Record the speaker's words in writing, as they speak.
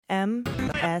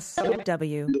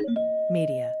MSW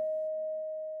Media.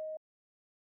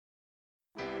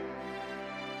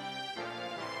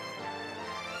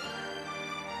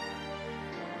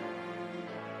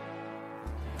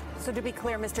 So to be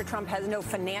clear, Mr. Trump has no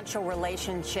financial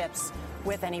relationships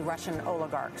with any Russian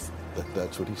oligarchs.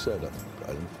 That's what he said.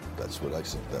 That's what I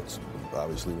said. That's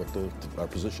obviously what our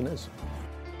position is.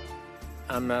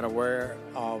 I'm not aware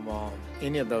of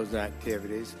any of those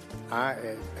activities. I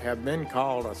have been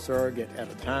called a surrogate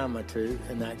at a time or two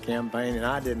in that campaign, and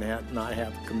I did not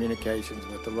have communications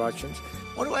with the Russians.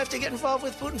 What do I have to get involved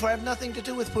with Putin for? I have nothing to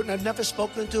do with Putin. I've never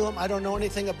spoken to him. I don't know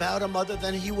anything about him other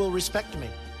than he will respect me.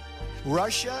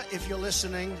 Russia, if you're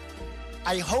listening,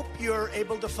 I hope you're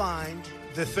able to find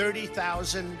the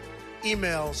 30,000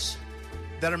 emails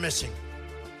that are missing.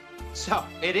 So,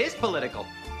 it is political.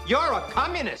 You're a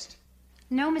communist.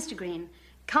 No, Mr. Green.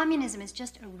 Communism is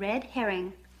just a red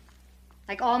herring.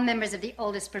 Like all members of the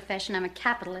oldest profession, I'm a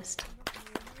capitalist.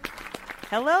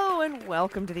 Hello and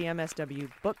welcome to the MSW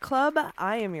Book Club.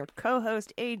 I am your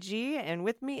co-host, AG, and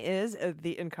with me is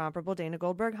the incomparable Dana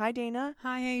Goldberg. Hi, Dana.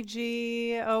 Hi,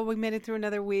 AG. Oh, we made it through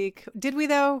another week. Did we,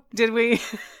 though? Did we?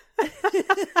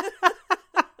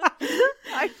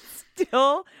 I'm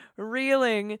still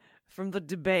reeling from the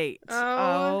debate.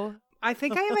 Oh. I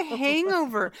think I have a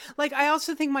hangover. I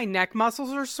also think my neck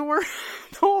muscles are sore.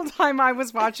 The whole time I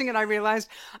was watching it, I realized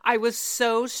I was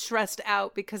so stressed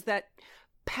out because that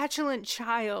petulant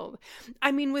child,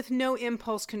 with no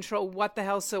impulse control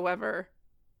whatsoever.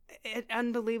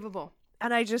 Unbelievable.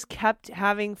 And I just kept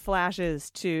having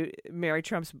flashes to Mary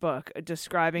Trump's book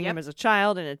describing him as a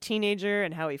child and a teenager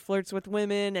and how he flirts with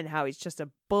women and how he's just a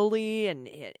bully and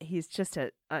he's just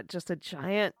a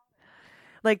giant.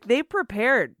 They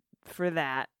prepared for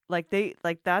that.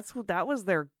 That was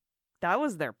their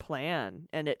plan,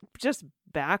 and it just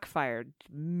backfired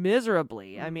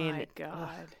miserably. My God. Ugh.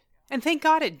 And thank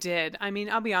God it did.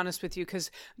 I'll be honest with you,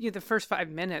 because the first 5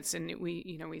 minutes, and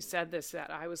we said this, that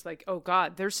I was like, oh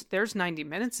God, there's 90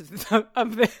 minutes of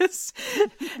this,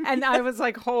 and I was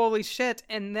like, holy shit.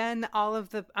 And then all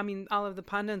of the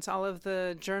pundits, all of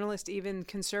the journalists, even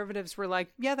conservatives, were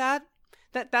like, yeah, that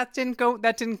didn't go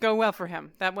well for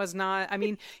him. That was not.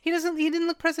 He didn't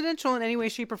look presidential in any way,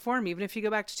 shape, or form. Even if you go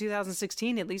back to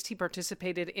 2016, at least he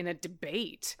participated in a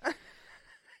debate.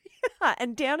 Yeah,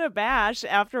 and Dana Bash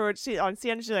afterwards, on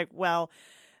CNN, she's like, "Well,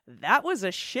 that was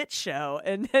a shit show."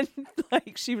 And then,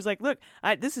 she was like, "Look,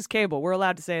 this is cable. We're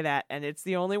allowed to say that, and it's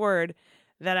the only word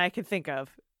that I can think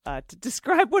of to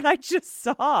describe what I just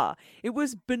saw. It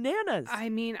was bananas."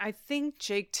 I think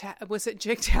Jake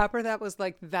Tapper that was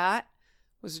like that.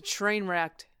 Was a train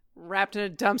wrecked, wrapped in a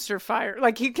dumpster fire.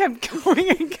 He kept going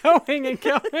and going and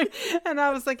going. And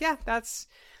I was like, yeah, that's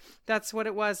what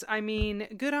it was.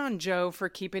 Good on Joe for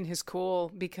keeping his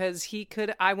cool, because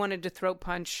I wanted to throat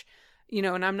punch,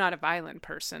 and I'm not a violent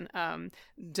person,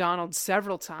 Donald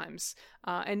several times.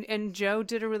 And Joe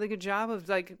did a really good job of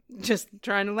just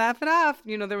trying to laugh it off.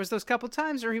 There was those couple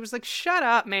times where he was like, shut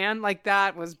up, man.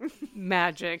 That was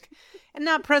magic. And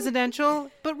not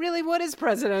presidential, but really, what is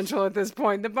presidential at this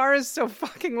point? The bar is so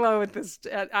fucking low at this.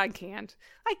 I can't.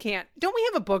 Don't we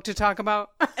have a book to talk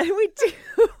about? We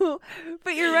do.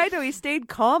 But you're right, though. He stayed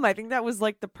calm. I think that was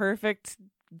the perfect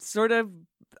sort of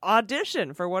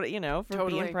audition for what, for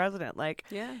being president. To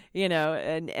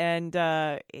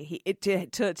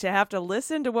have to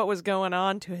listen to what was going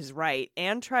on to his right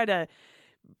and try to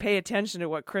pay attention to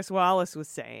what Chris Wallace was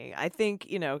saying. I think,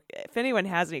 if anyone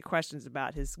has any questions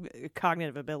about his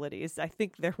cognitive abilities, I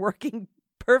think they're working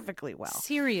perfectly well.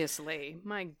 Seriously.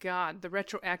 My God, the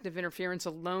retroactive interference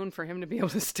alone for him to be able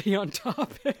to stay on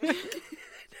topic.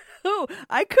 No,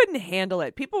 I couldn't handle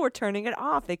it. People were turning it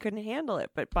off. They couldn't handle it,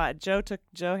 but Joe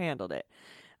handled it.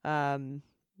 And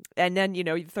then,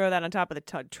 you throw that on top of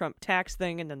the Trump tax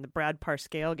thing, and then the Brad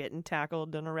Parscale getting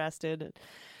tackled and arrested.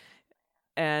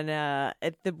 And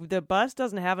the bus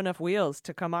doesn't have enough wheels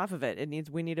to come off of it.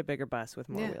 We need a bigger bus with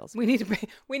more wheels. We need a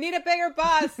bigger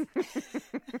bus.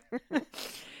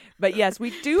 But yes,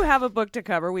 we do have a book to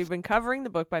cover. We've been covering the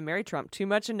book by Mary Trump, Too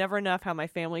Much and Never Enough: How My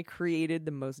Family Created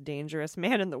the Most Dangerous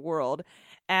Man in the World,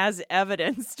 as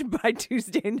evidenced by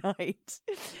Tuesday night.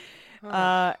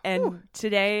 And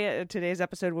today's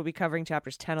episode will be covering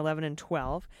chapters 10, 11, and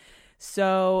 12.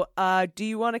 So do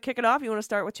you want to kick it off? You want to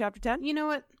start with chapter 10? You know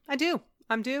what? I do.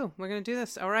 I'm due. We're going to do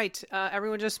this. All right.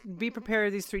 Everyone just be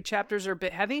prepared. These 3 chapters are a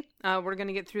bit heavy. We're going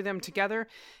to get through them together,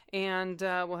 and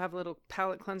we'll have a little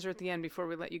palate cleanser at the end before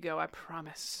we let you go. I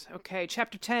promise. Okay.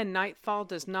 Chapter 10, Nightfall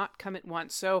Does Not Come at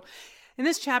Once. So In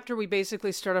this chapter, we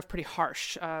basically start off pretty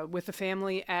harsh with the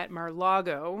family at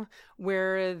Mar-a-Lago,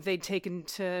 where they'd taken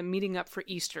to meeting up for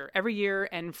Easter every year,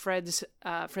 and Fred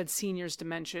Sr.'s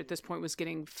dementia at this point was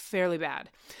getting fairly bad.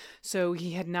 So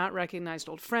he had not recognized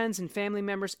old friends and family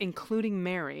members, including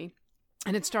Mary,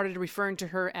 and had started referring to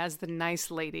her as the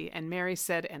nice lady. And Mary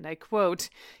said, and I quote,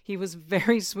 "He was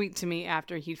very sweet to me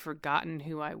after he'd forgotten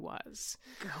who I was."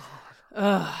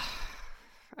 God.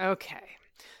 Okay.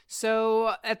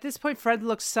 So at this point, Fred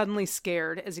looked suddenly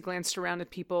scared as he glanced around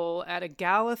at people at a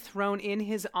gala thrown in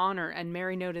his honor, and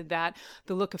Mary noted that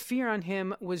the look of fear on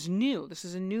him was new. This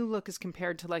is a new look as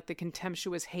compared to like the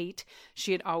contemptuous hate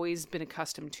she had always been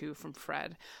accustomed to from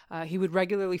Fred. He would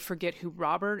regularly forget who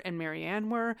Robert and Mary Ann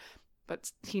were,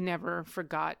 but he never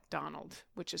forgot Donald,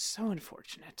 which is so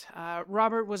unfortunate.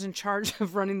 Robert was in charge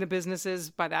of running the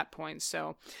businesses by that point,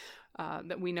 so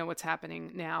that we know what's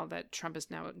happening now that Trump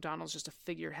is now, Donald's just a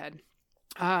figurehead.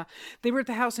 They were at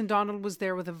the house and Donald was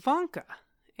there with Ivanka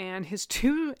and his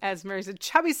two, as Mary said,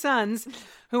 chubby sons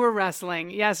who were wrestling.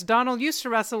 Yes, Donald used to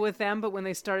wrestle with them, but when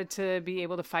they started to be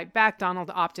able to fight back, Donald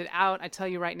opted out. I tell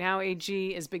you right now,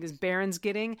 AG, as big as Barron's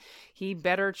getting, he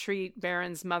better treat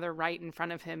Barron's mother right in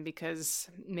front of him, because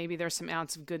maybe there's some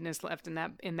ounce of goodness left in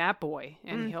that boy,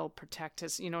 and he'll protect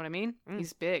his, you know what I mean?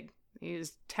 He's big. He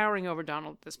is towering over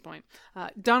Donald at this point.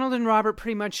 Donald and Robert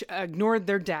pretty much ignored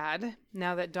their dad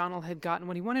now that Donald had gotten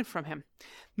what he wanted from him.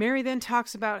 Mary then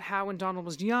talks about how when Donald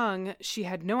was young, she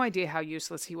had no idea how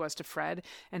useless he was to Fred,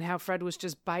 and how Fred was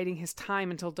just biding his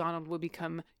time until Donald would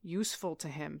become useful to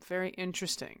him. Very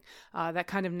interesting. That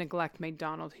kind of neglect made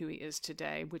Donald who he is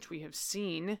today, which we have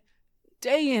seen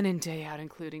day in and day out,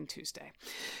 including Tuesday.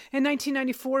 In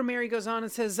 1994, Mary goes on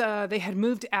and says they had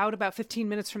moved out about 15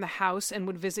 minutes from the house and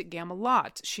would visit Gam a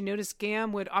lot. She noticed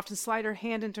Gam would often slide her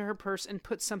hand into her purse and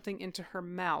put something into her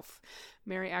mouth.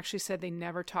 Mary actually said they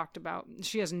never talked about,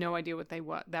 she has no idea what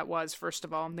that was, first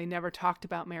of all. They never talked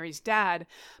about Mary's dad,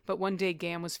 but one day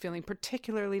Gam was feeling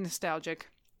particularly nostalgic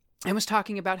and was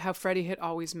talking about how Freddie had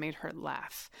always made her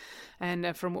laugh.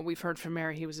 And from what we've heard from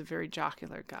Mary, he was a very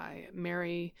jocular guy.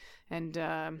 Mary and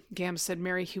Gam said,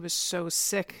 "Mary, he was so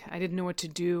sick. I didn't know what to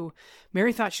do."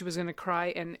 Mary thought she was going to cry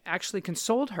and actually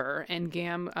consoled her. And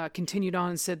Gam continued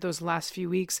on and said those last few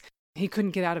weeks, he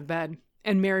couldn't get out of bed.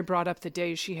 And Mary brought up the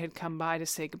day she had come by to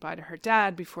say goodbye to her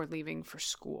dad before leaving for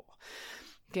school.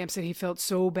 Gam said he felt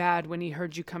so bad when he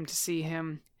heard you come to see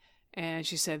him. And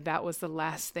she said that was the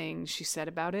last thing she said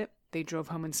about it. They drove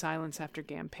home in silence after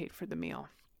Gam paid for the meal.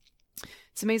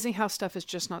 It's amazing how stuff is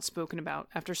just not spoken about.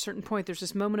 After a certain point, there's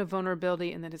this moment of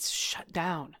vulnerability, and then it's shut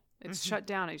down. It's shut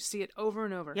down. I see it over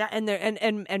and over. Yeah,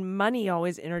 and money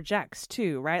always interjects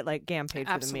too, right? Like Gam paid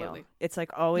for the meal. It's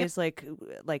like always like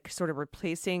sort of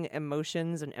replacing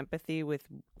emotions and empathy with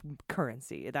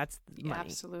currency. That's money.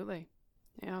 Absolutely.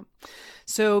 Yeah.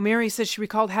 So Mary says she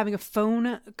recalled having a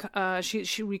phone.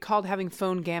 She recalled having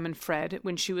phoned Gam and Fred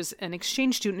when she was an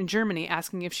exchange student in Germany,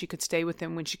 asking if she could stay with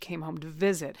them when she came home to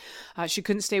visit. She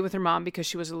couldn't stay with her mom because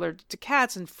she was allergic to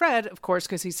cats, and Fred, of course,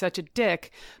 because he's such a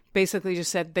dick, basically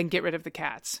just said, "Then get rid of the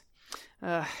cats."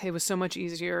 It was so much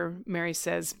easier, Mary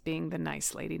says, being the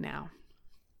nice lady now.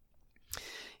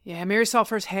 Yeah, Mary saw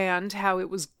firsthand how it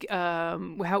was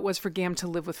for Gam to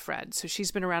live with Fred. So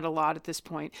she's been around a lot at this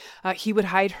point. He would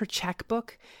hide her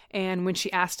checkbook, and when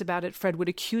she asked about it, Fred would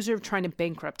accuse her of trying to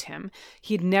bankrupt him.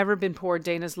 He'd never been poor a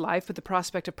day in his life, but the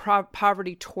prospect of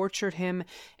poverty tortured him,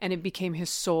 and it became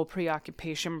his sole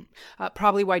preoccupation.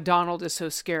 Probably why Donald is so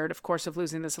scared, of course, of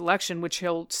losing this election, which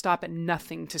he'll stop at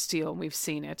nothing to steal, and we've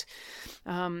seen it.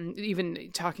 Even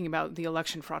talking about the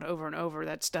election fraud over and over,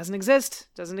 that doesn't exist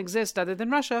other than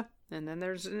Russia. And then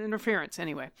there's interference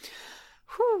anyway.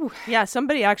 Whew. Yeah,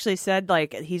 somebody actually said,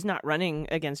 like, he's not running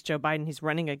against Joe Biden, he's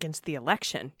running against the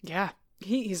election. Yeah.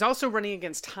 He's also running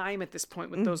against time at this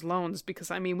point with those loans, because,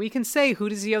 I mean, we can say, who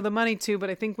does he owe the money to? But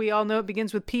I think we all know it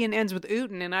begins with P and ends with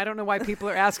Uten, and I don't know why people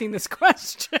are asking this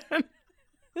question.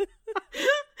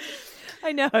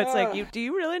 I know. It's like, do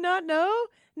you really not know?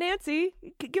 Nancy,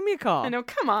 give me a call. I know.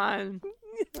 Come on.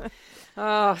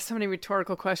 Oh, so many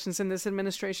rhetorical questions in this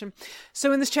administration.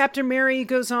 So in this chapter, Mary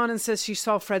goes on and says she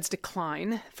saw Fred's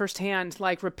decline firsthand,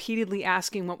 like repeatedly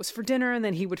asking what was for dinner, and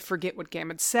then he would forget what Gam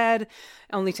had said,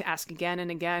 only to ask again and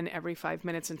again every 5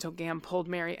 minutes until Gam pulled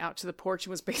Mary out to the porch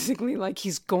and was basically like,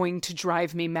 "He's going to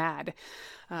drive me mad."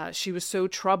 She was so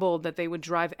troubled that they would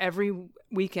drive every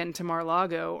weekend to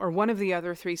Mar-a-Lago or one of the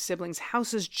other three siblings'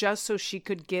 houses just so she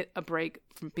could get a break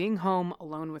from being home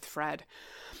alone with Fred.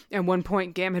 At one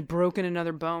point, Gam had broken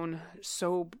another bone.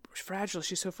 So fragile.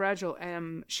 She's so fragile.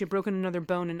 She had broken another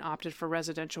bone and opted for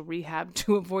residential rehab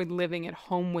to avoid living at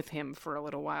home with him for a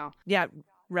little while. Yeah.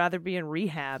 rather be in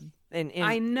rehab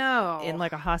I know. in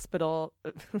like a hospital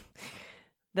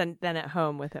than at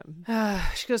home with him.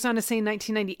 She goes on to say in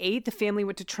 1998, the family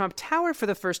went to Trump Tower for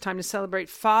the first time to celebrate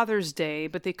Father's Day,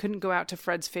 but they couldn't go out to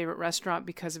Fred's favorite restaurant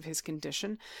because of his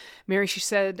condition. Mary, she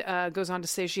said, goes on to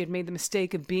say she had made the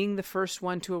mistake of being the first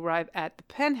one to arrive at the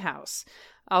penthouse.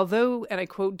 Although, and I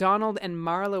quote, Donald and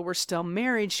Marla were still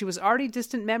married, she was already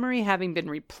distant memory, having been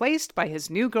replaced by his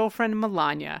new girlfriend,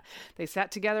 Melania. They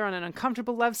sat together on an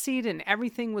uncomfortable love seat, and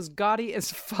everything was gaudy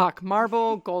as fuck.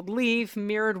 Marble, gold leaf,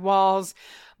 mirrored walls.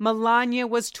 Melania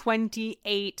was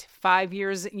 28, 5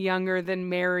 years younger than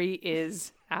Mary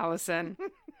is, Allison.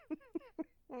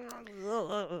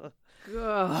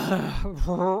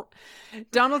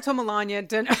 Donald told Melania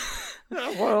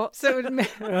so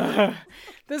at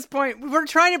this point we're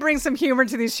trying to bring some humor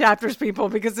to these chapters, people,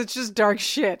 because it's just dark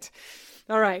shit.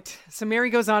 All right. So Mary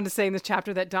goes on to say in this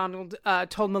chapter that Donald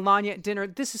told Melania at dinner.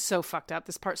 This is so fucked up.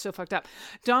 This part's so fucked up.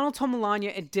 Donald told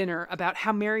Melania at dinner about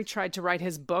how Mary tried to write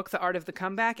his book, The Art of the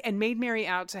Comeback, and made Mary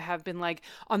out to have been like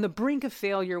on the brink of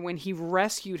failure when he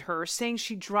rescued her, saying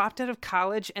she dropped out of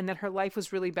college and that her life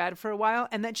was really bad for a while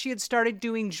and that she had started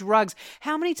doing drugs.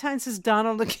 How many times has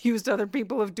Donald accused other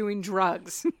people of doing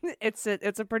drugs? It's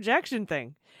a projection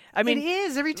thing. I mean, it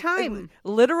is every time.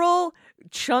 Literal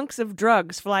chunks of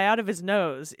drugs fly out of his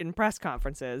nose in press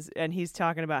conferences, and he's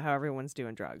talking about how everyone's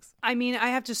doing drugs. I mean, I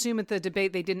have to assume at the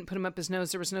debate they didn't put him up his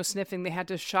nose. There was no sniffing. They had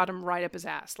to shot him right up his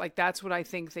ass. Like, that's what I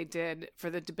think they did for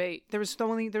the debate. There's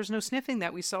no sniffing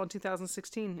that we saw in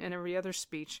 2016 in every other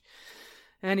speech.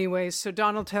 Anyways, so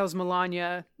Donald tells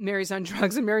Melania Mary's on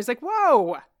drugs, and Mary's like,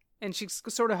 whoa! And she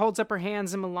sort of holds up her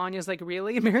hands, and Melania's like,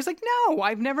 really? And Mary's like, no,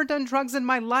 I've never done drugs in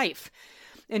my life.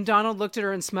 And Donald looked at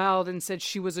her and smiled and said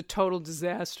she was a total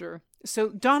disaster. So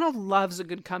Donald loves a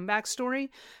good comeback story.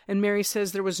 And Mary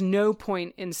says there was no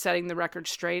point in setting the record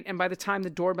straight. And by the time the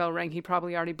doorbell rang, he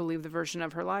probably already believed the version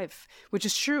of her life, which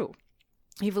is true.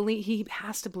 He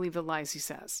has to believe the lies he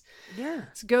says. Yeah.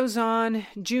 So it goes on.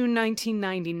 June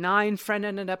 1999, Fred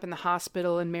ended up in the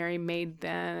hospital, and Mary made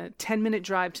the 10-minute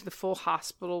drive to the full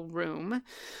hospital room.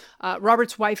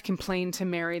 Robert's wife complained to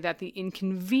Mary that the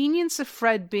inconvenience of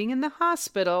Fred being in the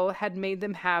hospital had made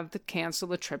them have to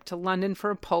cancel a trip to London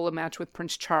for a polo match with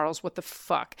Prince Charles. What the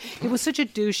fuck? It was such a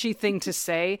douchey thing to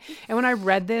say. And when I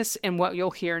read this and what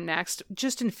you'll hear next,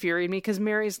 just infuriated me, because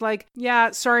Mary's like,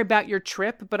 yeah, sorry about your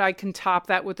trip, but I can top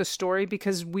that with a story,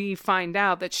 because we find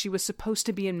out that she was supposed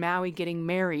to be in Maui getting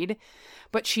married,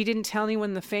 but she didn't tell anyone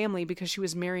in the family because she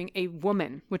was marrying a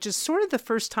woman, which is sort of the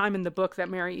first time in the book that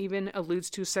Mary even alludes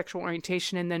to sexual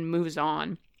orientation and then moves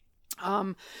on.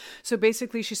 So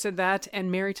basically she said that,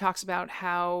 and Mary talks about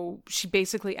how she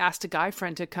basically asked a guy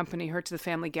friend to accompany her to the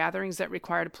family gatherings that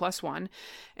required a +1,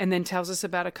 and then tells us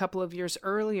about a couple of years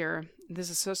earlier. This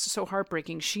is so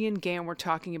heartbreaking. She and Gam were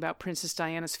talking about Princess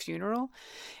Diana's funeral,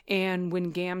 and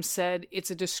when Gam said, it's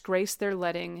a disgrace they're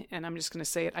letting, and I'm just going to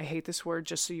say it, I hate this word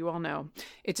just so you all know,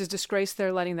 it's a disgrace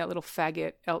they're letting that little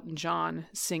faggot Elton John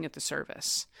sing at the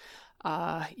service.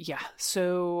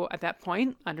 So at that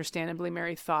point, understandably,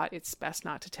 Mary thought it's best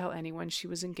not to tell anyone she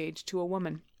was engaged to a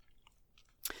woman.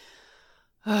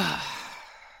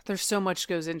 There's so much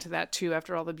goes into that too,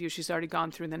 after all the abuse she's already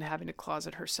gone through and then having to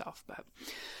closet herself. But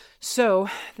so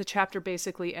the chapter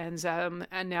basically ends, and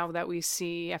now that we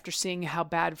see, after seeing how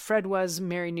bad Fred was,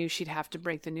 Mary knew she'd have to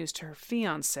break the news to her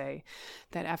fiancé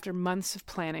that after months of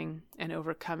planning and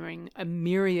overcoming a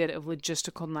myriad of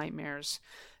logistical nightmares,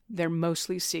 their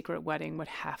mostly secret wedding would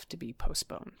have to be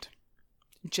postponed.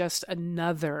 Just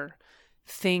another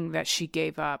thing that she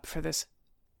gave up for this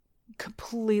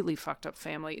completely fucked up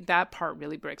family. That part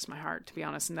really breaks my heart, to be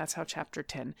honest, and that's how chapter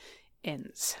 10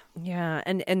 ends. Yeah,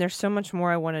 and there's so much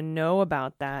more I want to know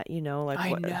about that,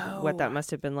 like what that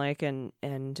must have been like, and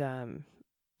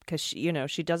because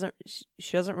she doesn't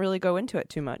really go into it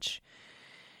too much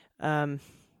in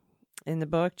the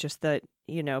book, just that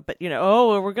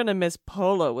we're gonna miss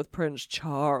polo with Prince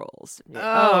Charles.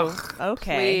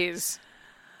 Okay, please.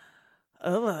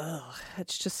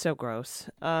 It's just so gross.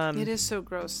 It is so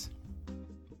gross.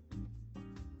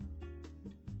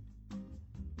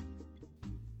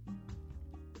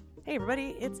 Hey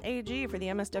everybody, it's AG for the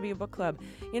MSW Book Club.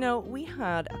 We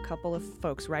had a couple of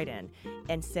folks write in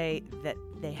and say that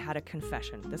they had a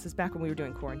confession. This is back when we were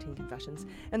doing quarantine confessions.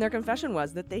 And their confession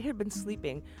was that they had been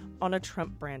sleeping on a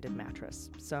Trump-branded mattress.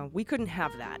 So we couldn't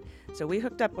have that. So we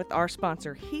hooked up with our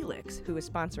sponsor, Helix, who is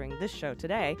sponsoring this show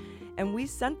today, and we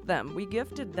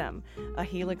gifted them a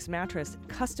Helix mattress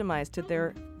customized to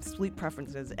their sleep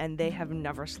preferences, and they have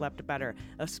never slept better,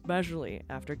 especially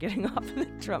after getting off the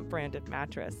Trump-branded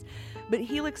mattress. But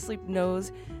Helix Sleep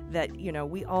knows that,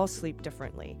 we all sleep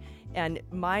differently. And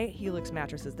my Helix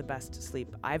mattress is the best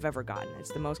sleep I've ever gotten.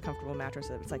 It's the most comfortable mattress.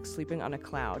 It's like sleeping on a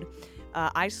cloud.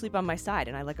 I sleep on my side,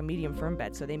 and I like a medium firm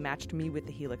bed, so they matched me with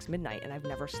the Helix Midnight, and I've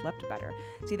never slept better.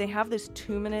 See, they have this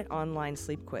 2-minute online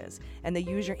sleep quiz, and they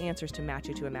use your answers to match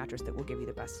you to a mattress that will give you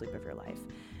the best sleep of your life.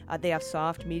 They have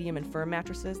soft, medium, and firm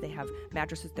mattresses. They have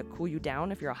mattresses that cool you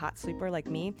down if you're a hot sleeper like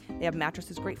me. They have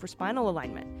mattresses great for spinal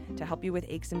alignment to help you with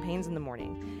aches and pains in the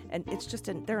morning. And it's just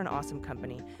they're an awesome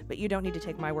company. But you don't need to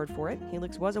take my word for it.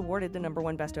 Helix was awarded the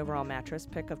 #1 best overall mattress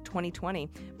pick of 2020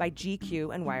 by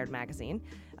GQ and Wired Magazine.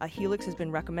 Helix has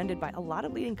been recommended by a lot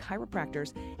of leading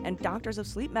chiropractors and doctors of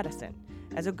sleep medicine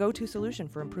as a go-to solution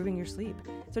for improving your sleep.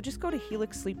 So just go to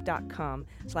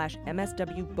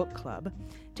helixsleep.com/MSWBookClub,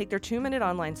 take their 2-minute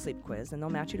online sleep quiz, and they'll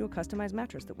match you to a customized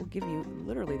mattress that will give you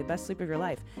literally the best sleep of your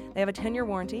life. They have a 10-year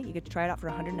warranty. You get to try it out for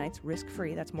 100 nights,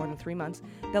 risk-free. That's more than 3 months.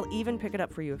 They'll even pick it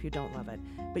up for you if you don't love it,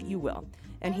 but you will.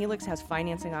 And Helix has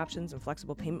financing options and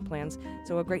flexible payment plans,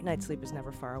 so a great night's sleep is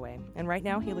never far away. And right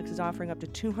now, Helix is offering up to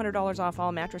 $200 off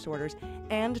all mattress orders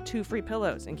and 2 free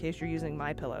pillows in case you're using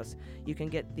My Pillows. You can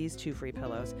get these 2 free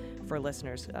pillows for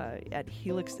listeners at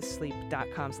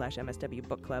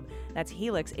helixsleep.com/MSWBookClub. That's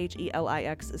Helix,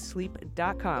 HELIX,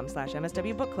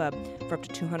 sleep.com/MSWBookClub for up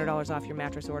to $200 off your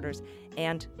mattress orders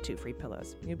and 2 free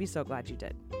pillows. You'll be so glad you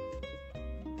did.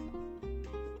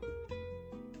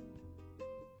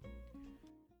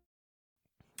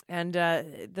 And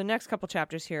the next couple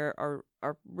chapters here are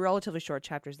relatively short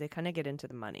chapters. They kind of get into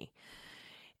the money.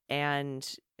 And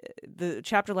the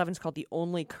chapter 11 is called The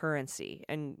Only Currency,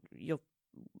 and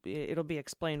it'll be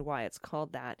explained why it's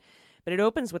called that. But it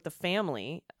opens with the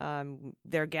family.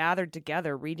 They're gathered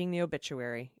together reading the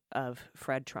obituary of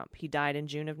Fred Trump. He died in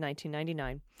June of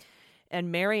 1999.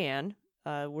 And Marianne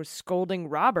was scolding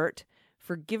Robert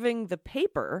for giving the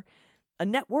paper a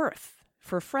net worth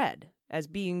for Fred as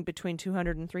being between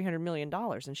 $200 and $300 million.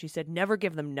 And she said, never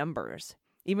give them numbers.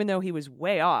 Even though he was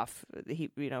way off,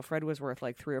 Fred was worth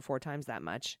like 3 or 4 times that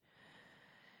much.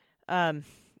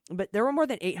 But there were more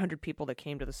than 800 people that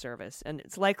came to the service, and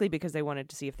it's likely because they wanted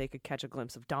to see if they could catch a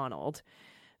glimpse of Donald.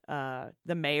 The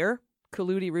mayor,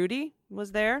 Colludi Rudy,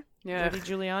 was there. Yeah. Rudy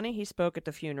Giuliani. He spoke at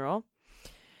the funeral.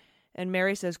 And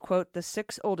Mary says, quote, the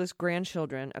 6 oldest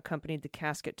grandchildren accompanied the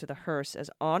casket to the hearse as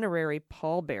honorary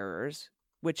pallbearers,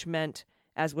 which meant,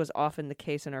 as was often the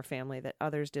case in our family, that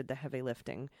others did the heavy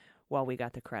lifting while we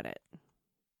got the credit.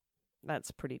 That's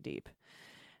pretty deep.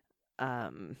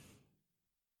 Honorary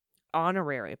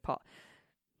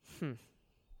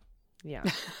Yeah.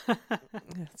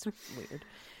 That's weird.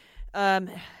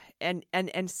 And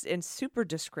super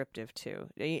descriptive too,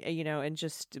 and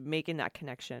just making that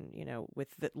connection,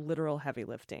 with the literal heavy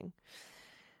lifting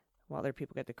while other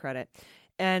people get the credit.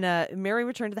 And Mary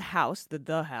returned to the house,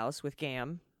 the house with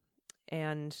Gam.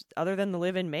 And other than the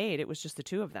live-in maid, it was just the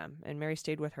 2 of them. And Mary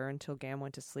stayed with her until Gam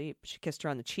went to sleep. She kissed her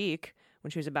on the cheek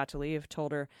when she was about to leave,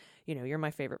 told her, you're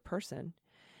my favorite person.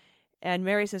 And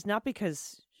Mary says not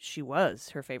because she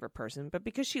was her favorite person, but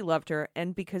because she loved her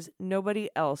and because nobody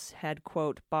else had,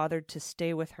 quote, bothered to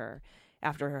stay with her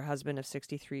after her husband of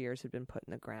 63 years had been put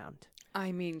in the ground.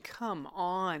 I mean, come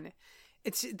on.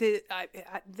 It's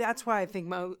that's why I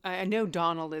think I know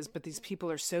Donald is, but these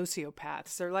people are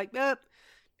sociopaths. They're like,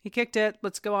 he kicked it.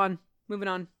 Let's go on. Moving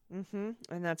on. Mm-hmm.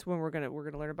 And that's when we're gonna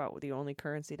learn about the only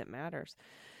currency that matters.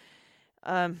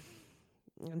 And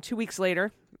 2 weeks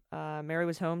later, Mary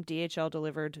was home. DHL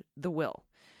delivered the will.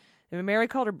 And Mary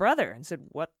called her brother and said,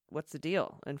 "What's the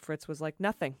deal?" And Fritz was like,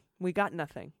 "Nothing. We got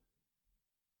nothing."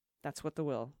 That's what the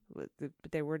will. But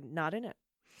they were not in it.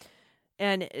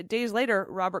 And days later,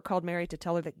 Robert called Mary to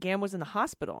tell her that Gam was in the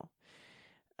hospital.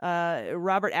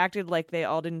 Robert acted like they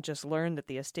all didn't just learn that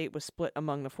the estate was split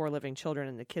among the 4 living children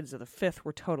and the kids of the 5th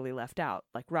were totally left out.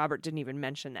 Like Robert didn't even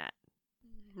mention that.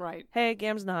 Right. Hey,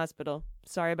 Gam's in the hospital.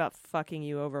 Sorry about fucking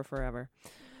you over forever.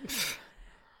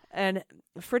 And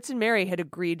Fritz and Mary had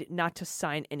agreed not to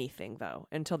sign anything, though,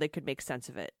 until they could make sense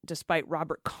of it, despite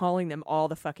Robert calling them all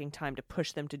the fucking time to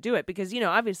push them to do it. Because,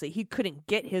 obviously he couldn't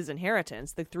get his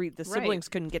inheritance. The siblings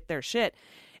couldn't get their shit.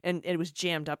 And it was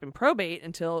jammed up in probate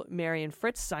until Mary and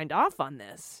Fritz signed off on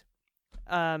this.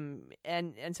 And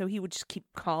so he would just keep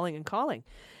calling and calling.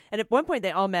 And at one point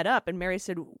they all met up and Mary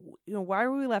said, why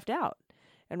were we left out?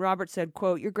 And Robert said,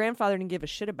 quote, "Your grandfather didn't give a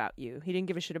shit about you. He didn't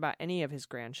give a shit about any of his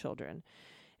grandchildren."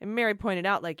 And Mary pointed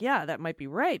out, like, yeah, that might be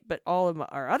right, but all of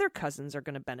our other cousins are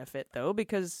going to benefit, though,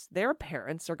 because their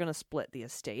parents are going to split the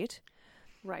estate.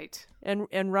 Right.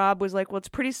 And Rob was like, well, it's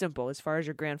pretty simple. As far as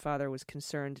your grandfather was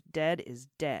concerned, dead is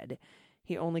dead.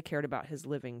 He only cared about his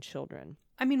living children.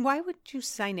 I mean, why would you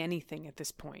sign anything at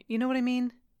this point? You know what I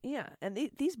mean? Yeah, and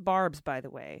these barbs, by the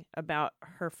way, about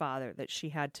her father that she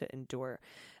had to endure.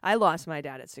 I lost my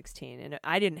dad at 16, and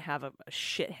I didn't have a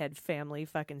shithead family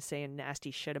fucking saying nasty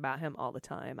shit about him all the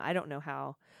time. I don't know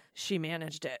how she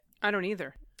managed it. I don't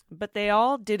either. But they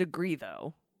all did agree,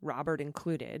 though, Robert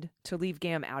included, to leave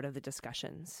Gam out of the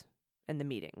discussions and the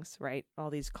meetings, right?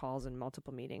 All these calls and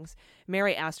multiple meetings.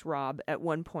 Mary asked Rob at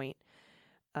one point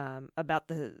about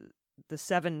the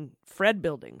 7 Fred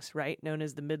buildings, right, known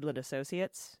as the Midland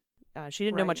Associates. She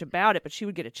didn't know much about it, but she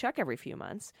would get a check every few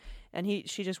months, and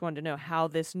she just wanted to know how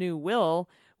this new will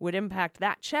would impact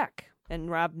that check. And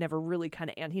Rob never really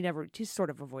he sort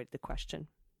of avoided the question,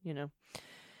 you know.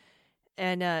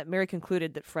 And Mary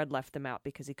concluded that Fred left them out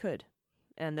because he could,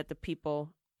 and that the people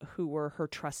who were her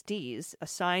trustees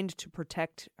assigned to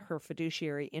protect her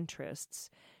fiduciary interests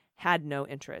had no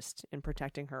interest in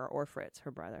protecting her or Fritz,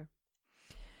 her brother.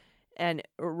 And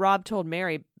Rob told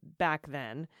Mary back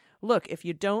then, look, if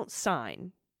you don't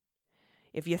sign,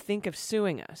 if you think of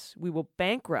suing us, we will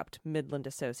bankrupt Midland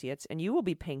Associates and you will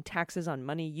be paying taxes on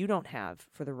money you don't have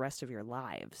for the rest of your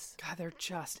lives. God, they're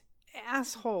just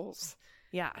assholes.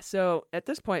 Yeah. So at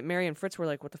this point, Mary and Fritz were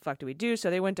like, what the fuck do we do? So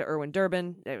they went to Erwin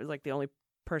Durbin. It was like the only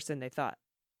person they thought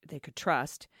they could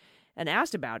trust, and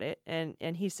asked about it. And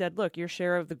he said, look, your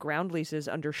share of the ground leases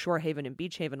under Shorehaven and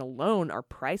Beach Haven alone are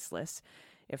priceless.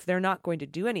 If they're not going to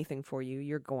do anything for you,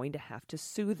 you're going to have to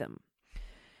sue them.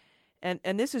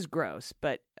 And this is gross,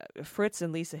 but Fritz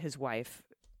and Lisa, his wife,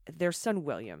 their son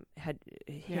William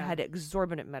had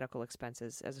exorbitant medical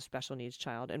expenses as a special needs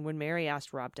child. And when Mary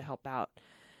asked Rob to help out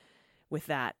with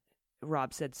that,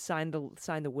 Rob said, sign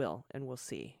the will and we'll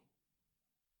see.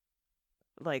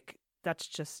 Like, that's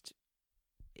just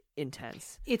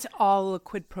intense. It's all a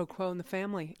quid pro quo in the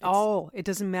family. It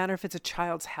doesn't matter if it's a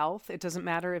child's health. It doesn't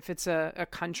matter if it's a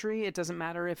country. It doesn't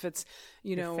matter if it's,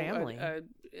 family.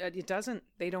 It doesn't.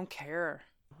 They don't care.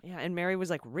 Yeah. And Mary was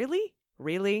like,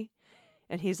 really?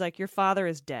 And he's like, your father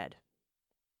is dead.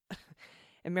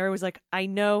 And Mary was like, I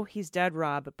know he's dead,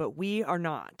 Rob, but we are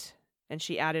not. And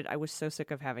she added, I was so sick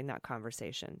of having that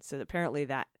conversation. So apparently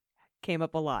that came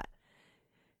up a lot.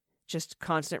 Just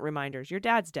constant reminders. Your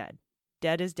dad's dead.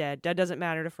 Dead is dead. Dead doesn't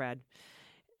matter to Fred.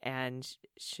 And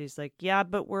she's like, yeah,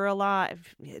 but we're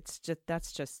alive. It's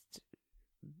disgusting.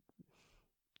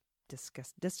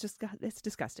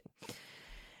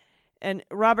 And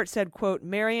Robert said, quote,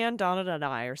 Marianne, Donald, and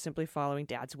I are simply following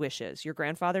Dad's wishes. Your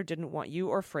grandfather didn't want you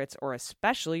or Fritz, or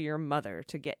especially your mother,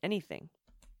 to get anything.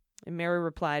 And Mary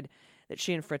replied that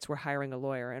she and Fritz were hiring a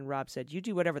lawyer. And Rob said, you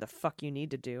do whatever the fuck you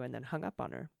need to do, and then hung up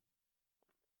on her.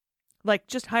 Like,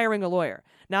 just hiring a lawyer,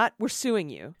 not we're suing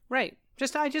you. Right.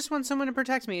 I just want someone to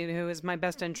protect me who has my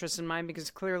best interest in mind,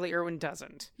 because clearly Erwin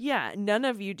doesn't. Yeah, none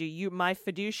of you do. You, my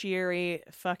fiduciary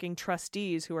fucking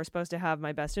trustees who are supposed to have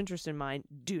my best interest in mind,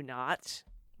 do not.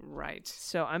 Right.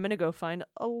 So I'm going to go find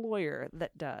a lawyer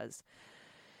that does.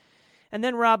 And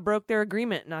then Rob broke their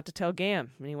agreement not to tell Gam,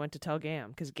 and he went to tell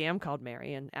Gam, because Gam called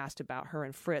Mary and asked about her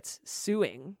and Fritz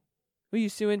suing. Were you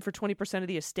suing for 20% of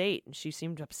the estate? And she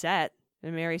seemed upset.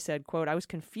 And Mary said, quote, I was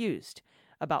confused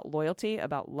about loyalty,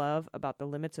 about love, about the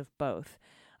limits of both.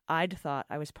 I'd thought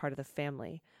I was part of the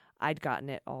family. I'd gotten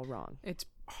it all wrong. It's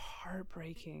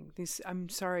heartbreaking. I'm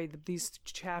sorry, these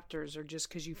chapters are just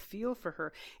because you feel for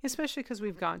her, especially because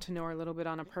we've gotten to know her a little bit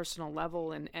on a personal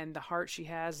level, and the heart she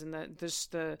has, and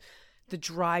the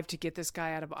drive to get this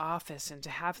guy out of office and to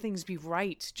have things be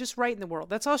right, just right in the world.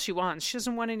 That's all she wants. She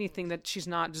doesn't want anything that she's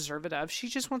not deserved of. She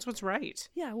just wants what's right.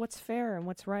 Yeah, what's fair and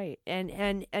what's right.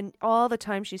 And all the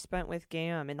time she spent with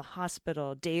Gam in the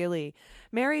hospital daily.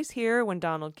 Mary's here when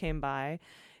Donald came by,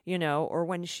 or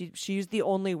when she's the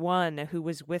only one who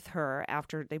was with her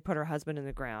after they put her husband in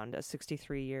the ground at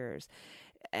 63 years.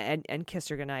 And kissed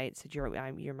her goodnight, said,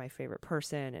 you're my favorite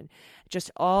person. And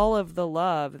just all of the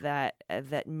love that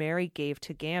Mary gave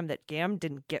to Gam that Gam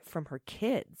didn't get from her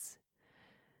kids,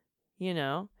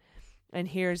 And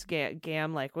here's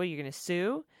Gam like, well, you're going to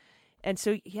sue? And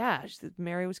so, yeah,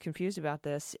 Mary was confused about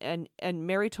this. And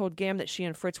Mary told Gam that she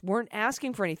and Fritz weren't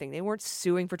asking for anything. They weren't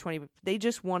suing for 20. They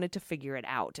just wanted to figure it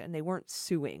out, and they weren't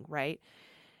suing, right?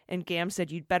 And Gam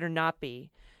said, you'd better not be.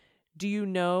 Do you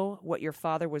know what your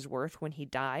father was worth when he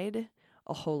died?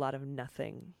 A whole lot of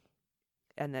nothing.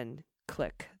 And then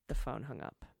click, the phone hung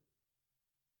up.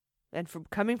 And from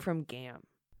coming from Gam,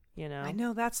 you know. I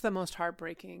know, that's the most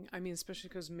heartbreaking. I mean, especially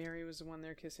because Mary was the one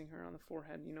there kissing her on the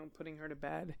forehead, putting her to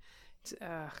bed.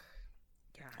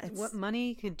 What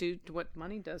money can do, what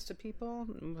money does to people.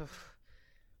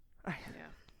 Yeah.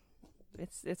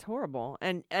 It's horrible.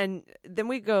 And then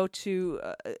we go to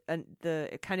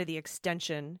the kind of the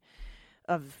extension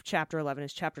of chapter 11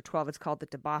 is chapter 12. It's called The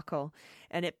Debacle.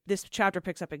 And this chapter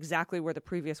picks up exactly where the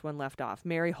previous one left off.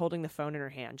 Mary holding the phone in her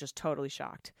hand, just totally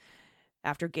shocked,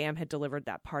 after Gam had delivered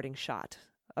that parting shot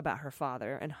about her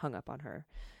father and hung up on her.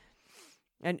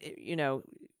 And,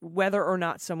 whether or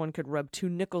not someone could rub two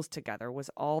nickels together was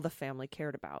all the family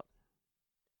cared about.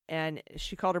 And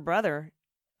she called her brother,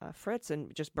 Fritz,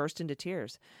 and just burst into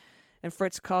tears. And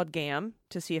Fritz called Gam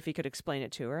to see if he could explain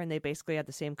it to her, and they basically had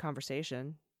the same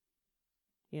conversation.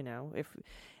 And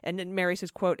then Mary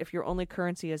says, quote, "If your only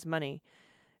currency is money,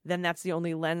 then that's the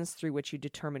only lens through which you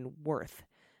determine worth.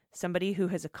 Somebody who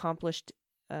has accomplished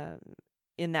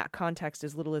in that context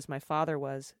as little as my father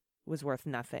was worth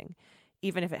nothing,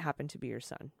 even if it happened to be your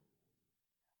son."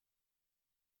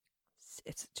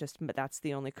 It's just, but that's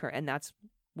the only and that's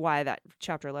why that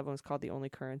chapter 11 was called The Only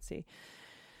Currency.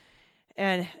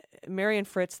 And Mary and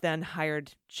Fritz then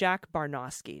hired Jack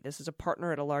Barnosky. This is a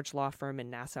partner at a large law firm in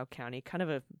Nassau County, kind of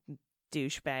a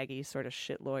douchebaggy sort of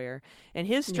shit lawyer. And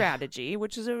his strategy,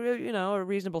 which is a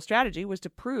reasonable strategy, was to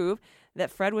prove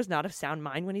that Fred was not of sound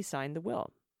mind when he signed the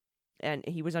will. And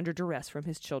he was under duress from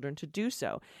his children to do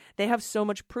so. They have so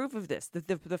much proof of this.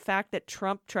 The fact that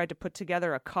Trump tried to put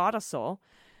together a codicil,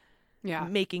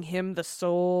 making him the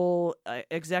sole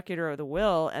executor of the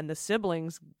will, and the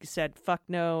siblings said fuck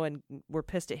no and were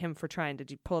pissed at him for trying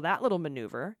to pull that little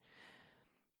maneuver.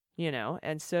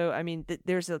 And so, I mean,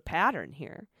 there's a pattern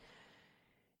here.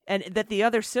 And that the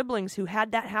other siblings who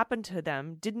had that happen to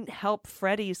them didn't help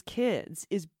Freddie's kids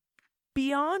is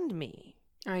beyond me.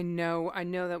 I know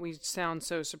that we sound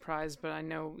so surprised, but I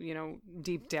know,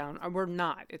 deep down, we're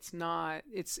not. It's not,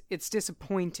 it's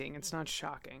disappointing. It's not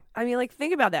shocking. I mean,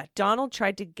 think about that. Donald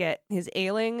tried to get his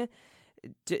ailing,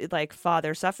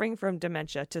 father suffering from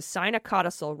dementia to sign a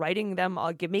codicil, writing them,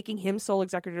 making him sole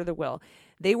executor of the will.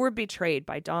 They were betrayed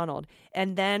by Donald.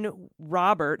 And then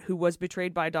Robert, who was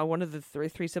betrayed by Donald, one of the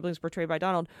three siblings betrayed by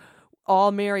Donald,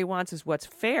 all Mary wants is what's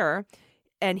fair.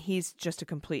 And he's just a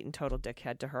complete and total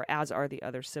dickhead to her, as are the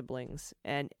other siblings.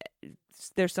 And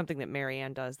there's something that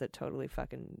Marianne does that totally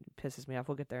fucking pisses me off.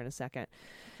 We'll get there in a second.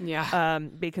 Yeah.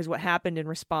 Because what happened in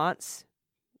response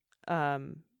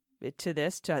to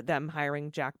them hiring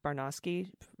Jack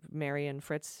Barnosky, Mary and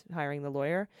Fritz hiring the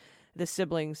lawyer, the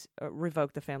siblings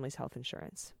revoked the family's health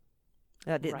insurance.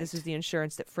 This is the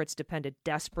insurance that Fritz depended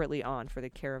desperately on for the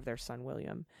care of their son,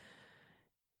 William.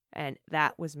 And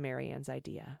that was Marianne's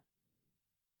idea.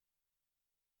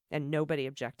 And nobody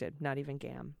objected, not even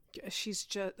Gam. She's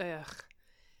just,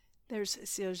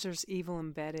 there's evil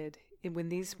embedded. And when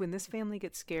this family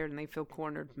gets scared and they feel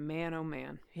cornered, man, oh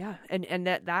man. Yeah, and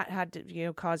that had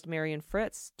to, caused Mary and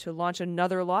Fritz to launch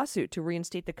another lawsuit to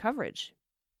reinstate the coverage.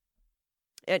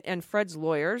 And Fred's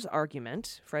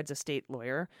estate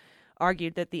lawyer,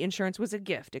 argued that the insurance was a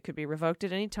gift. It could be revoked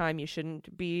at any time. You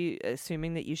shouldn't be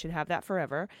assuming that you should have that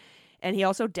forever. And he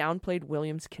also downplayed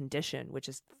William's condition, which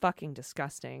is fucking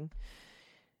disgusting.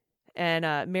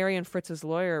 And Mary and Fritz's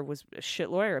lawyer was a shit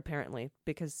lawyer, apparently,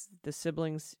 because the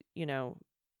siblings,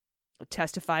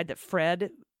 testified that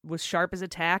Fred was sharp as a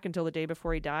tack until the day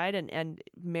before he died. And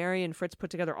Mary and Fritz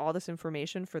put together all this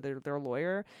information for their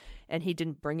lawyer, and he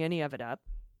didn't bring any of it up.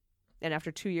 And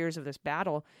after 2 years of this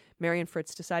battle, Mary and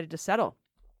Fritz decided to settle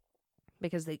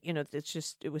because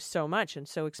it was so much and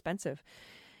so expensive.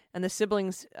 And the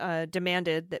siblings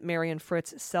demanded that Mary and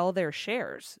Fritz sell their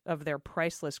shares of their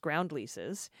priceless ground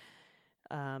leases,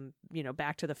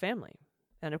 back to the family.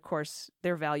 And of course,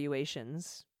 their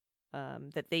valuations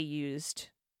that they used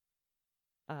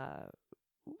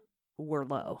were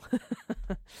low.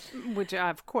 Which,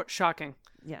 of course, shocking.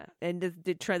 Yeah. And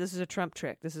this is a Trump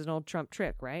trick. This is an old Trump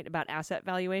trick, right? About asset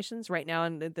valuations right now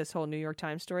in this whole New York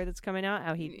Times story that's coming out.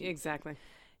 How he... Exactly.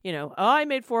 I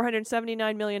made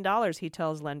 $479 million, he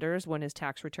tells lenders when his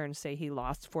tax returns say he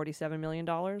lost $47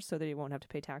 million so that he won't have to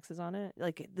pay taxes on it.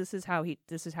 This is how he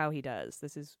does.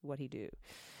 This is what he do.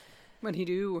 What he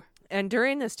do. And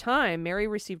during this time, Mary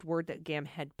received word that Gam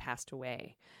had passed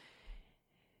away.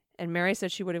 And Mary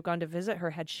said she would have gone to visit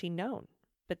her had she known.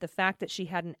 But the fact that she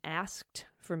hadn't asked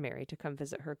for Mary to come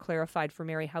visit her clarified for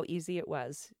Mary how easy it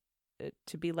was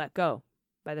to be let go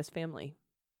by this family.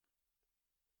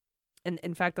 And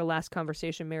in fact, the last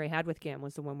conversation Mary had with Gam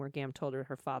was the one where Gam told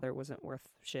her father wasn't worth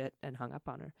shit and hung up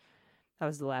on her. That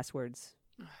was the last words.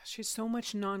 She's so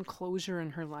much non-closure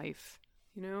in her life.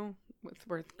 you know,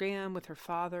 with Graham, with her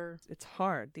father. It's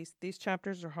hard. These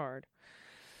chapters are hard.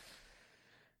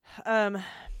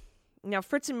 Now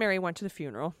Fritz and Mary went to the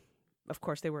funeral. Of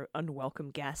course, they were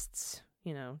unwelcome guests,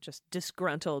 you know, just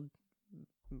disgruntled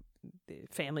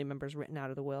family members written out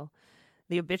of the will.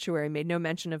 The obituary made no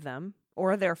mention of them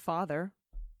or their father.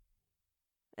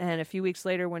 And a few weeks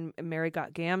later, when Mary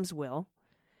got Gam's will,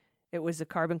 it was a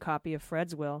carbon copy of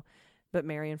Fred's will, but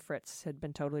Mary and Fritz had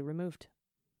been totally removed.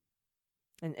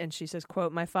 And she says,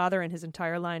 quote, "My father and his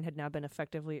entire line had now been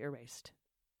effectively erased."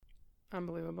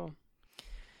 Unbelievable.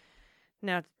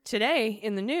 Now, today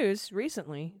in the news,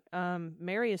 recently,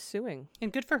 Mary is suing.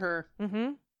 And good for her.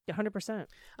 Mm-hmm. 100%.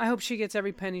 I hope she gets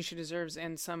every penny she deserves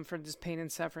and some for this pain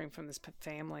and suffering from this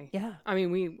family. Yeah. I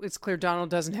mean, it's clear Donald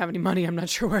doesn't have any money. I'm not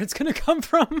sure where it's going to come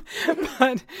from,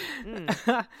 but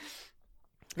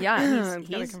yeah, it's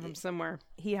got to come from somewhere.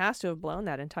 He has to have blown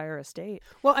that entire estate.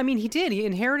 Well, I mean, he did. He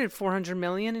inherited $400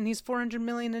 million, and he's $400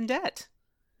 million in debt.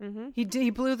 Mm-hmm. He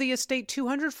blew the estate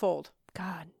 200-fold.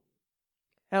 God.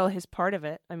 Well, his part of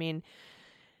it. I mean,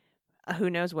 who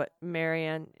knows what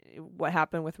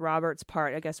happened with Robert's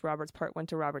part. I guess Robert's part went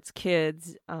to Robert's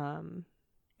kids.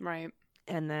 Right.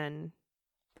 And then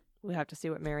we have to see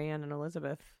what Marianne and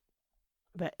Elizabeth.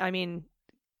 But, I mean,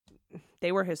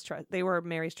 they were they were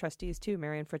Mary's trustees, too.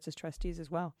 Mary and Fritz's trustees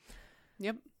as well.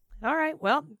 Yep. All right.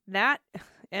 Well, that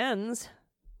ends.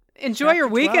 Enjoy your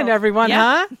weekend, 12. everyone,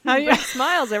 yeah. huh? Big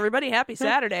smiles, everybody. Happy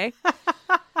Saturday.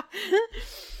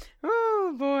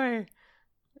 Oh, boy.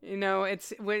 You know,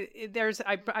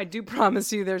 I do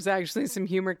promise you there's actually some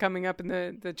humor coming up in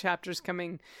the chapters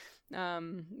coming,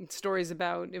 stories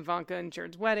about Ivanka and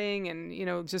Jared's wedding and, you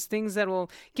know, just things that will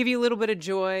give you a little bit of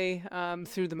joy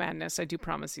through the madness. I do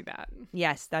promise you that.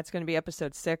 Yes, that's going to be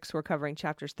episode 6. We're covering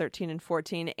chapters 13 and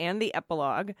 14 and the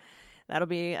epilogue. That'll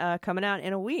be coming out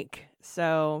in a week.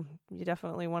 So you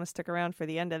definitely want to stick around for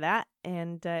the end of that.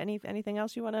 And anything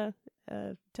else you want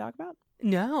to talk about?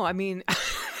 No, I mean,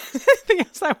 anything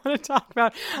else I want to talk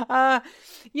about?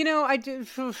 You know,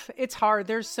 it's hard.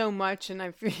 There's so much, and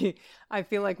I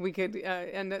feel like we could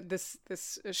end this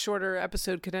shorter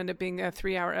episode could end up being a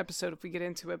 3-hour episode if we get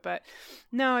into it. But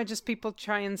no, people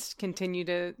try and continue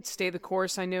to stay the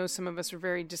course. I know some of us were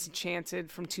very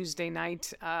disenchanted from Tuesday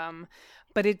night.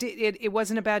 But it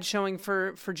wasn't a bad showing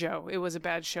for Joe. It was a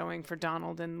bad showing for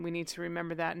Donald, and we need to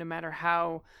remember that no matter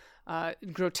how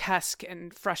grotesque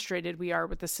and frustrated we are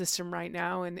with the system right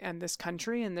now and this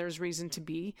country, and there's reason to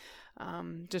be.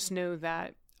 Just know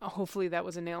that hopefully that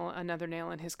was another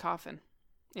nail in his coffin,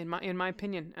 in my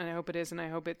opinion, and I hope it is, and I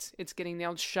hope it's getting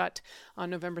nailed shut on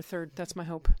November 3rd. That's my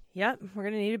hope. Yep, we're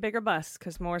gonna need a bigger bus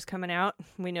because more's coming out.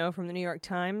 We know from the New York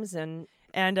Times, and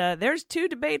there's 2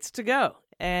 debates to go.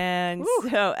 And Woo.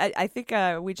 So I think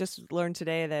we just learned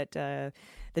today that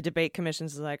the debate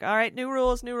commissions is like, all right, new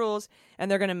rules. And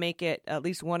they're going to make it, at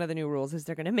least one of the new rules is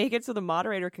they're going to make it so the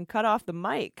moderator can cut off the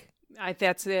mic.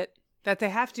 That's it. That they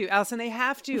have to. Allison, they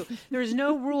have to. There's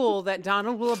no rule that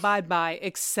Donald will abide by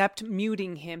except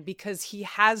muting him because he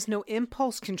has no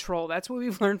impulse control. That's what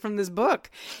we've learned from this book.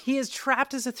 He is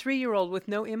trapped as a 3-year-old with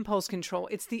no impulse control.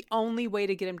 It's the only way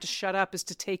to get him to shut up is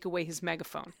to take away his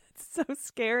megaphone. It's so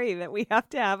scary that we have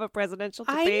to have a presidential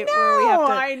debate where we have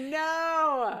to I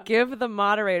know. Give the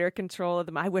moderator control of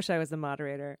I wish I was the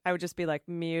moderator. I would just be like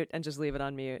mute and just leave it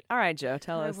on mute. All right, Joe,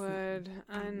 tell us. I would.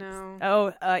 I know.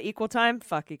 Oh, equal time?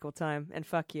 Fuck equal time. And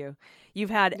fuck you.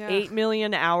 You've had 8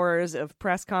 million hours of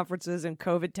press conferences and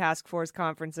COVID task force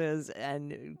conferences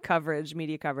and coverage,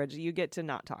 media coverage. You get to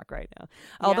not talk right now.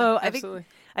 Although I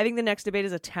think the next debate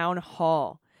is a town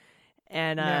hall.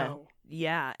 And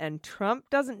yeah, and Trump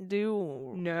doesn't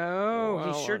do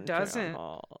he sure doesn't.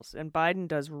 And Biden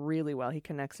does really well. He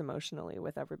connects emotionally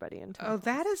with everybody in town. Oh,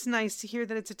 that is nice to hear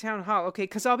that it's a town hall. Okay,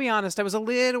 because I'll be honest, I was a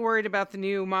little worried about the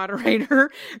new moderator.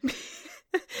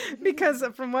 Because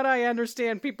from what I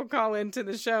understand, people call into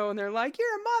the show and they're like, "You're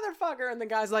a motherfucker," and the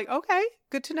guy's like, "Okay,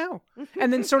 good to know,"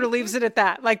 and then sort of leaves it at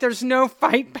that. Like there's no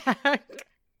fight back.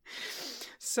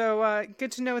 So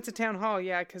good to know it's a town hall.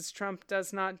 Yeah, because Trump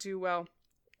does not do well.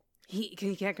 He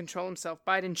can't control himself.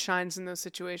 Biden shines in those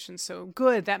situations. So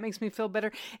good. That makes me feel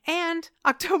better. And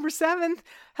October 7th.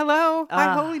 Hello.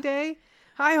 High Holy Day.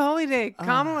 High Holy Day.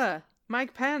 Kamala.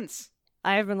 Mike Pence.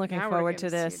 I have been looking forward to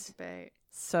this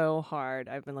so hard.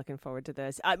 I've been looking forward to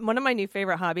this. One of my new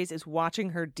favorite hobbies is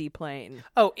watching her deplane.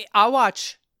 Oh, I'll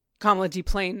watch Kamala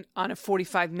deplane on a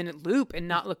 45-minute loop and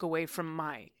not look away from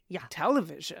my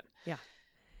television. Yeah.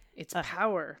 It's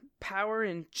power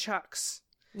in chucks.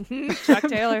 Chuck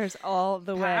Taylors all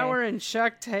the way. Power and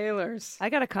Chuck Taylors. I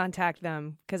got to contact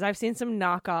them because I've seen some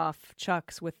knockoff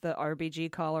Chucks with the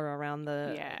RBG collar around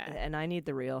the... Yeah. And I need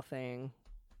the real thing.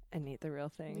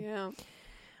 Yeah.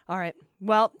 All right.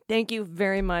 Well, thank you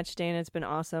very much, Dana. It's been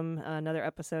awesome. Another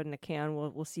episode in the can.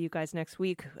 We'll see you guys next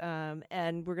week.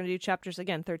 And we're going to do chapters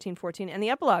again, 13, 14, and the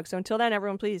epilogue. So until then,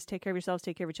 everyone, please take care of yourselves,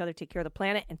 take care of each other, take care of the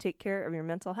planet, and take care of your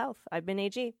mental health. I've been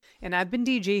AG. And I've been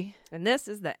DG. And this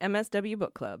is the MSW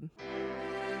Book Club.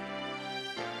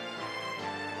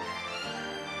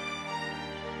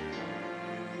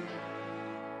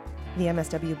 The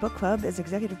MSW Book Club is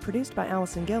executive produced by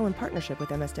Allison Gill in partnership with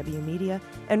MSW Media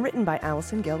and written by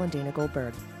Allison Gill and Dana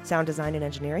Goldberg. Sound design and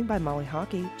engineering by Molly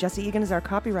Hockey. Jesse Egan is our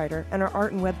copywriter, and our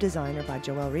art and web designer by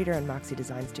Joelle Reeder and Moxie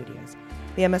Design Studios.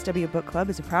 The MSW Book Club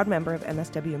is a proud member of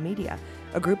MSW Media,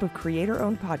 a group of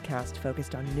creator-owned podcasts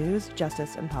focused on news,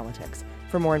 justice, and politics.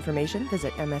 For more information,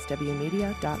 visit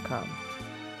mswmedia.com.